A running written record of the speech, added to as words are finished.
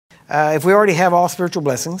If we already have all spiritual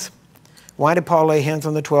blessings, why did Paul lay hands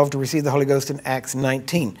on the 12 to receive the Holy Ghost in Acts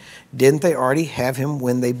 19? Didn't they already have him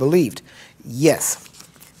when they believed? Yes,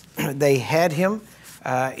 they had him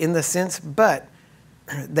in the sense, but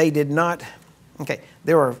they did not. Okay,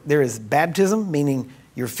 there is baptism, meaning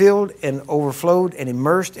you're filled and overflowed and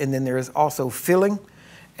immersed, and then there is also filling,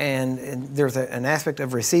 and there's an aspect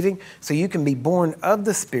of receiving. So you can be born of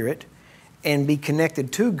the Spirit and be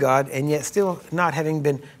connected to God, and yet still not having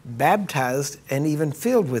been baptized and even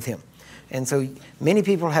filled with him. And so many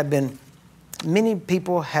people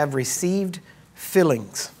have received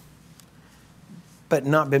fillings, but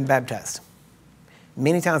not been baptized.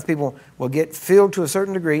 Many times people will get filled to a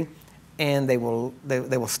certain degree, and they will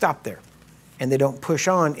stop there, and they don't push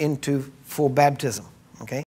on into full baptism. Okay.